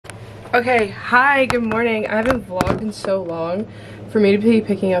Okay, hi, good morning. I haven't vlogged in so long. For me to be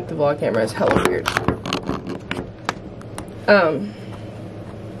picking up the vlog camera is hella weird.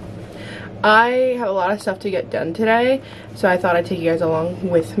 I have a lot of stuff to get done today, so I thought I'd take you guys along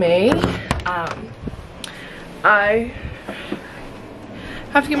with me. I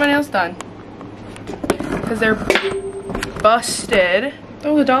have to get my nails done because they're busted.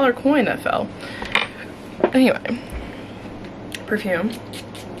 Oh, the dollar coin that fell. Anyway, perfume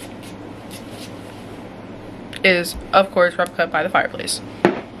is, of course, replica by the fireplace.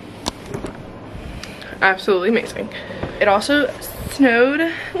 Absolutely amazing. It also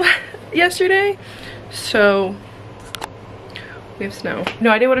snowed yesterday, so we have snow.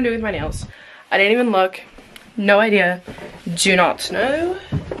 No idea what I'm doing with my nails. I didn't even look. No idea. Do not know.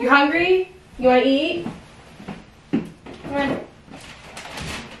 You hungry? You wanna eat? Come on.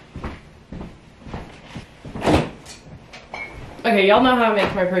 Okay, y'all know how I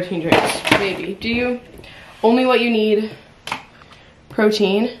make my protein drinks. Maybe. Do you? Only what you need: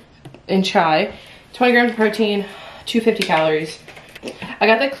 protein and chai, 20 grams of protein, 250 calories. I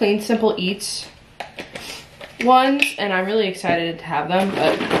got the Clean Simple Eats ones, and I'm really excited to have them,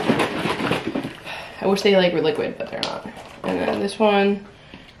 but I wish they were liquid, but they're not. And then this one,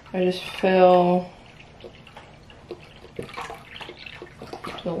 I just fill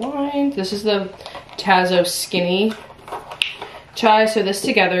the lines. This is the Tazo Skinny Chai, so this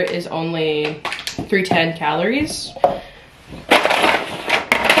together is only 310 calories.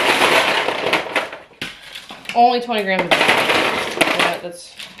 Only 20 grams of that.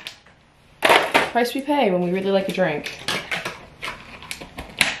 That's the price we pay when we really like a drink.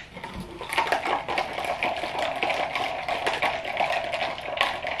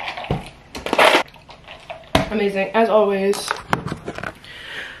 Amazing, as always.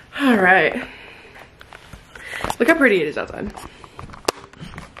 All right. Look how pretty it is outside.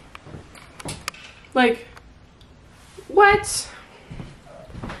 Like, what?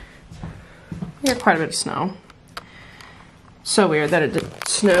 We had quite a bit of snow. So weird that it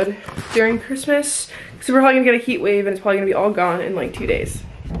snowed during Christmas, because we're probably gonna get a heat wave and it's probably gonna be all gone in like 2 days.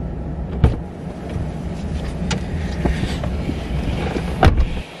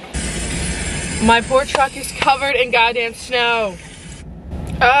 My poor truck is covered in goddamn snow.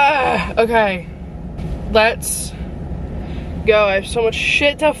 Okay. Let's go. I have so much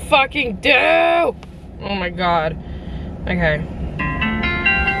shit to fucking do. Oh my god. Okay.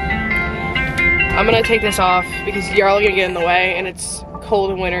 I'm gonna take this off because y'all are gonna get in the way and it's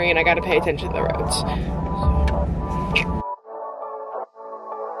cold and wintry and I gotta pay attention to the roads.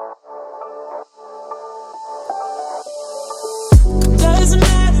 Doesn't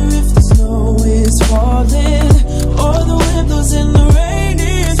matter if the snow is falling or the wind blows and the rain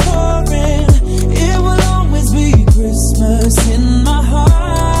is pouring. It will always be Christmas in my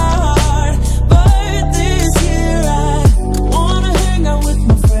heart. But this year I wanna hang out with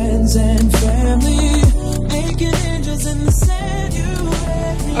my friends and family, making angels in the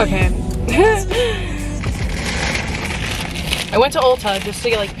sanctuary. Okay. I went to Ulta just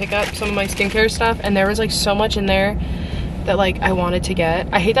to pick up some of my skincare stuff, and there was so much in there that I wanted to get.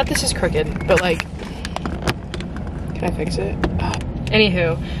 I hate that this is crooked, but can I fix it?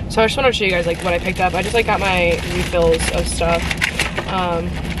 Anywho, so I just wanted to show you guys what I picked up. I just got my refills of stuff.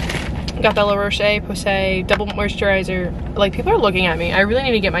 Got the La Roche-Posay double moisturizer. People are looking at me. I really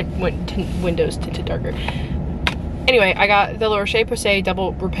need to get my windows tinted darker. Anyway, I got the La Roche-Posay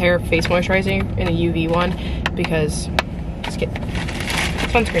double repair face moisturizer in a UV one because it's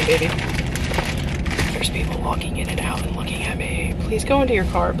sunscreen, baby. There's people walking in and out and looking at me. Please go into your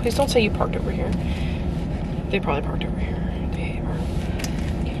car. Please don't say you parked over here. They probably parked over here.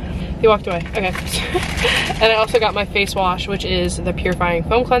 They walked away. Okay. And I also got my face wash, which is the purifying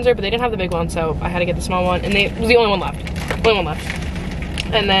foam cleanser, but they didn't have the big one, so I had to get the small one, and it was the only one left.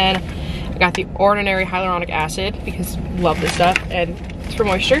 And then I got the Ordinary hyaluronic acid because love this stuff, and it's for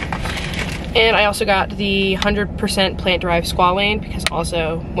moisture. And I also got the 100% plant-derived squalane because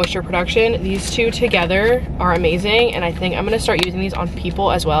also moisture production. These two together are amazing, and I think I'm gonna start using these on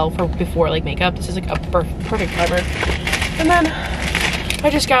people as well for before makeup. This is a perfect primer. And then I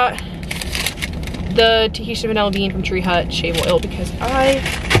just got the Tahitian Vanilla Bean from Tree Hut shave oil because I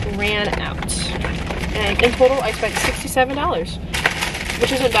ran out. And in total, I spent $67,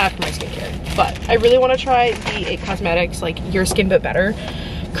 which isn't bad for my skincare. But I really want to try the It Cosmetics Your Skin But Better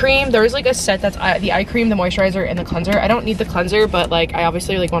cream. There's a set that's the eye cream, the moisturizer, and the cleanser. I don't need the cleanser, but I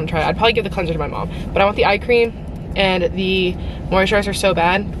obviously want to try it. I'd probably give the cleanser to my mom, but I want the eye cream and the moisturizer so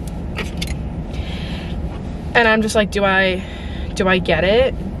bad. And I'm just do I get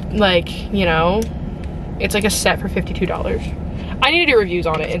it? You know, it's a set for $52. I need to do reviews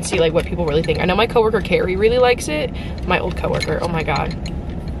on it and see like what people really think. I know my coworker Carrie really likes it. My old coworker, oh my god.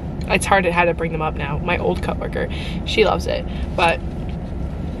 It's hard to have to bring them up now. My old coworker, she loves it. But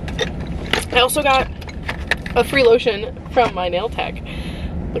I also got a free lotion from my nail tech.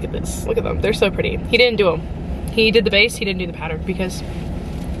 Look at this, look at them, they're so pretty. He didn't do them. He did the base, he didn't do the pattern because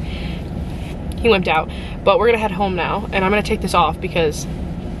he wimped out. But we're gonna head home now and I'm gonna take this off because,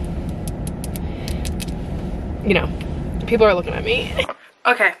 you know, people are looking at me.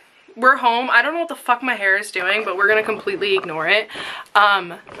 Okay, we're home. I don't know what the fuck my hair is doing, but we're gonna completely ignore it.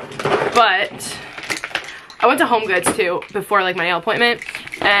 But I went to Home Goods too before like my nail appointment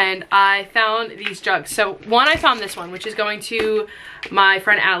and I found these jugs. So one, I found this one, which is going to my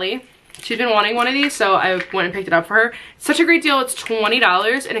friend Allie. She's been wanting one of these, so I went and picked it up for her. It's such a great deal. It's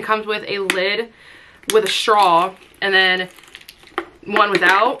 $20 and it comes with a lid with a straw and then one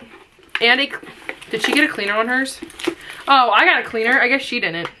without. And did she get a cleaner on hers? Oh, I got a cleaner. I guess she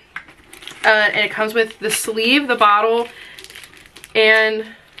didn't. And it comes with the sleeve, the bottle, and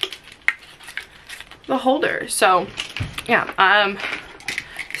the holder. So yeah,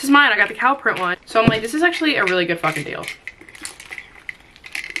 this is mine. I got the cow print one. So I'm like, this is actually a really good fucking deal.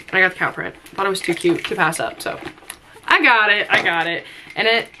 I got the cow print. Thought it was too cute to pass up, so I got it. And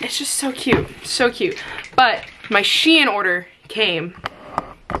it's just so cute, so cute. But my Shein order came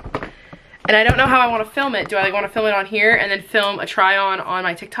and I don't know how I want to film it. Do I want to film it on here and then film a try on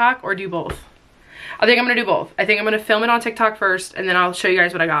my TikTok, or do both? I think I'm gonna do both. I think I'm gonna film it on TikTok first and then I'll show you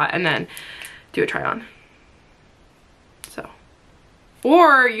guys what I got and then do a try on. So,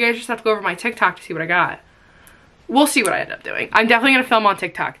 or you guys just have to go over my TikTok to see what I got. We'll see what I end up doing. I'm definitely gonna film on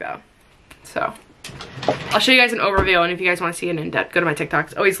TikTok though. So I'll show you guys an overview, and if you guys want to see an in-depth, go to my TikTok.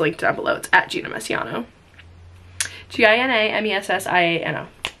 It's always linked down below. It's at ginamessiano. Ginamessiano.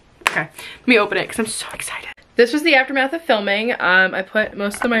 Okay, let me open it because I'm so excited. This was the aftermath of filming. I put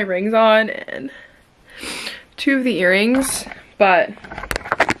most of my rings on and 2 of the earrings, but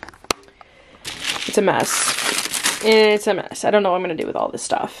it's a mess. It's a mess. I don't know what I'm gonna do with all this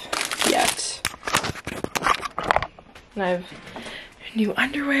stuff yet. And I have new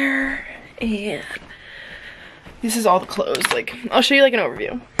underwear and this is all the clothes. Like, I'll show you like an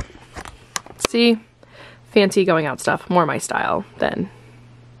overview. See, fancy going out stuff, more my style than,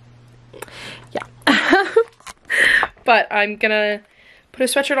 yeah. But I'm gonna put a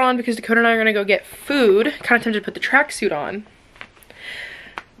sweatshirt on because Dakota and I are gonna go get food. Kind of tempted to put the tracksuit on,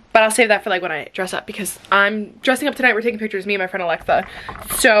 but I'll save that for like when I dress up because I'm dressing up tonight. We're taking pictures, me and my friend Alexa.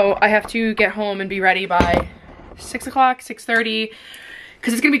 So I have to get home and be ready by 6 o'clock, 6:30,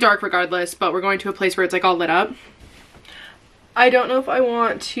 because it's gonna be dark regardless, but we're going to a place where it's like all lit up. I don't know if I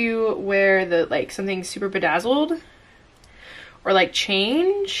want to wear the like something super bedazzled or like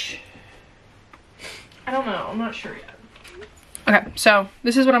change. I don't know, I'm not sure yet. Okay, so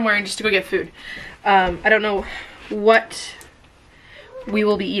this is what I'm wearing just to go get food. I don't know what we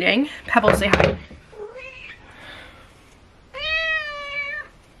will be eating. Pebble, say hi.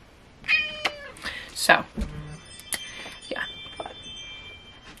 So yeah,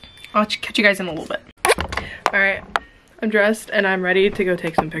 I'll catch you guys in a little bit. All right, I'm dressed and I'm ready to go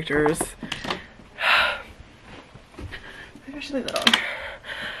take some pictures. Maybe I should leave that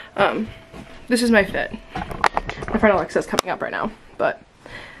on. This is my fit. My friend Alexa's coming up right now, but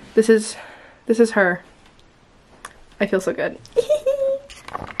this is her. I feel so good.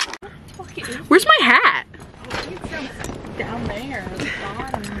 Where's my hat? Down there at the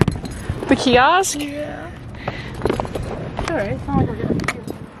bottom. The kiosk? Yeah. Alright, it's not like we're getting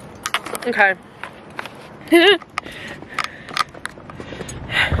confused. Okay. I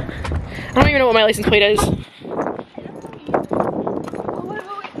don't even know what my license plate is.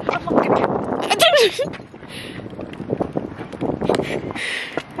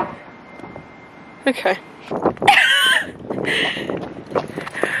 Okay.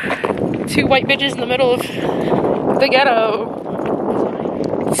 2 white bitches in the middle of the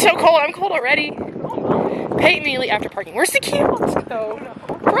ghetto. It's so cold. I'm cold already. Pay immediately after parking. Where's the kiosk though?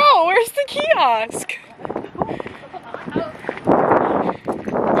 Bro, where's the kiosk?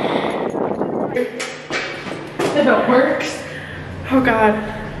 If it works. Oh god.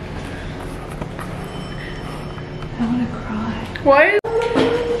 I want to cry. Why?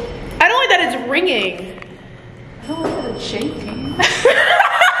 I don't like that it's ringing. I don't like that it's shaking.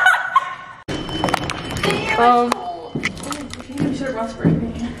 You should have brought spray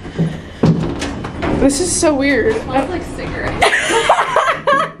paint. This is so weird. It smells like cigarettes.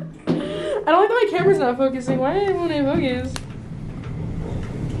 I don't like that my camera's not focusing. Why won't it focus?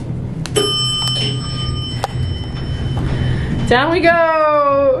 Down we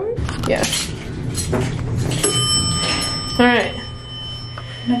go. Yes. All right.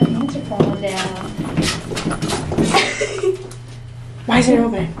 My pants are falling down. Why is it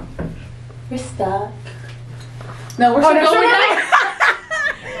open? We're stuck. No, we're still going down.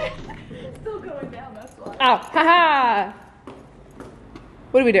 Still going down, that's why. Ow, haha.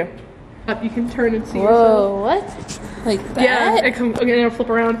 What do we do? You can turn and see yourself. Whoa, what? Like that? Yeah, it comes, okay, then it'll flip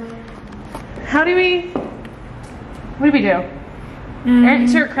around. How do we, what do we do?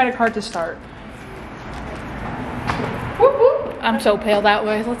 Enter your credit card to start. Whoop, whoop. I'm so pale that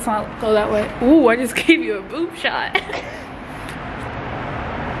way. Let's not go that way. Ooh, I just gave you a boob shot.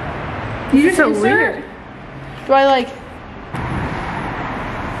 You're so weird. Do I like?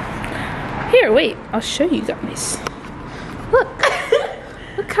 Here, wait. I'll show you guys. Look.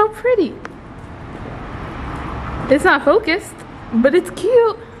 Look how pretty. It's not focused, but it's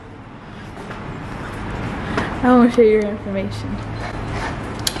cute. I want to show you your information.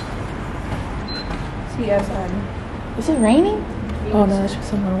 See you outside. Is it raining? Oh no, that's just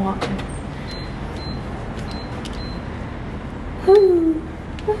someone walking. Woo.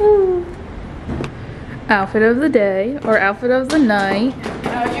 Woohoo. Outfit of the day or outfit of the night.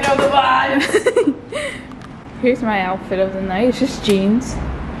 You know the vibes. Here's my outfit of the night. It's just jeans.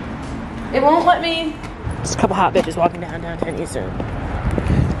 It won't let me. Just a couple hot bitches walking downtown Eastern.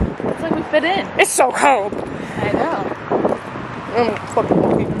 Looks like we fit in. It's so cold. I know. I'm fucking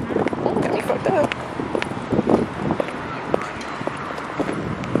walking. Got me fucked up.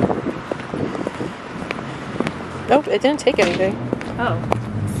 Nope, it didn't take anything. Oh,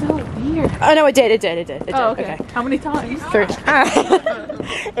 so weird. Oh no, it did. It did. It did. It did. Oh, okay. How many times? 3.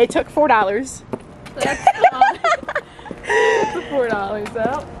 It took $4. That's odd. The $4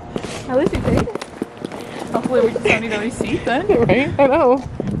 out. At least you paid it. Hopefully we just don't need a receipt then. Right? I know.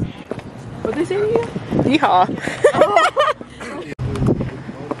 What'd they say to you? Yeehaw. Oh.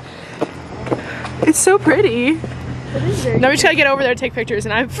 It's so pretty. It is very Now we just gotta get over there and take pictures,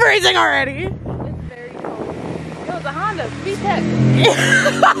 and I'm freezing already. It's very cold. Yo, it's a Honda. VTEC.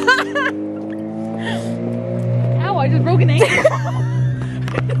 Ow, I just broke an ankle.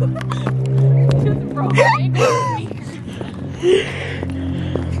 Just broke an ankle.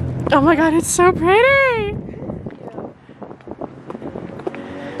 Oh my god, it's so pretty.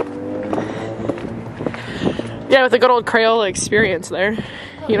 Yeah, with the good old Crayola experience there.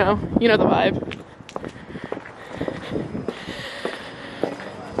 You know the vibe.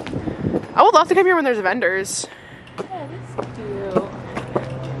 I would love to come here when there's vendors. Yeah, that's cute.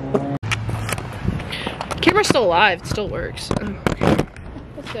 Camera's still alive, it still works.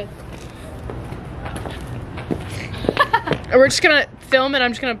 That's good. And we're just gonna film and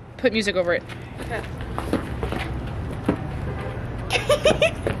I'm just gonna put music over it. Okay.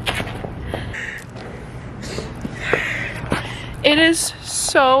 It is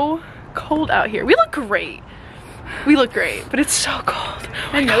so cold out here. We look great. We look great, but it's so cold.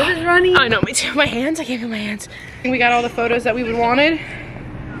 Oh My nose is running. I know, me too. My hands, I can't feel my hands. We got all the photos that we would wanted.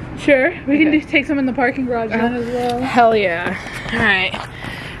 Sure. We can just take some in the parking garage then as well. Hell yeah. All right,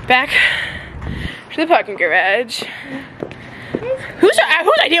 back to the parking garage. Whose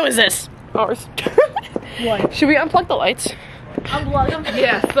idea was this? Ours. What? Should we unplug the lights? Unplug them?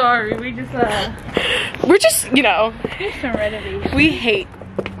 Yeah, sorry. We just, We're just, just serenity. we hate.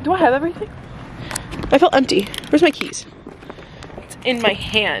 Do I have everything? I feel empty. Where's my keys? It's in my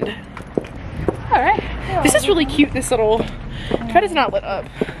hand. Alright. This is really cute, this little, too bad it's not lit up.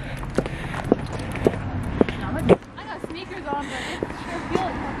 I got sneakers on, but it sure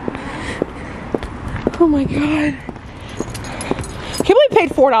feels like Oh my god. Can't believe we paid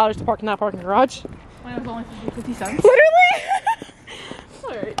 $4 to park in that parking garage. when it was only 50 cents. Literally.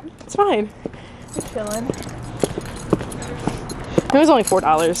 Alright. It's fine. Just chilling. It was only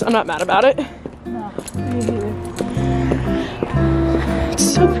 $4. I'm not mad about it. No, me neither.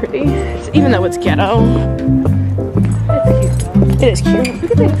 It's so pretty. Even though it's ghetto. It's cute though. It is cute. We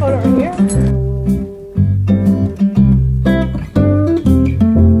could take a photo right here.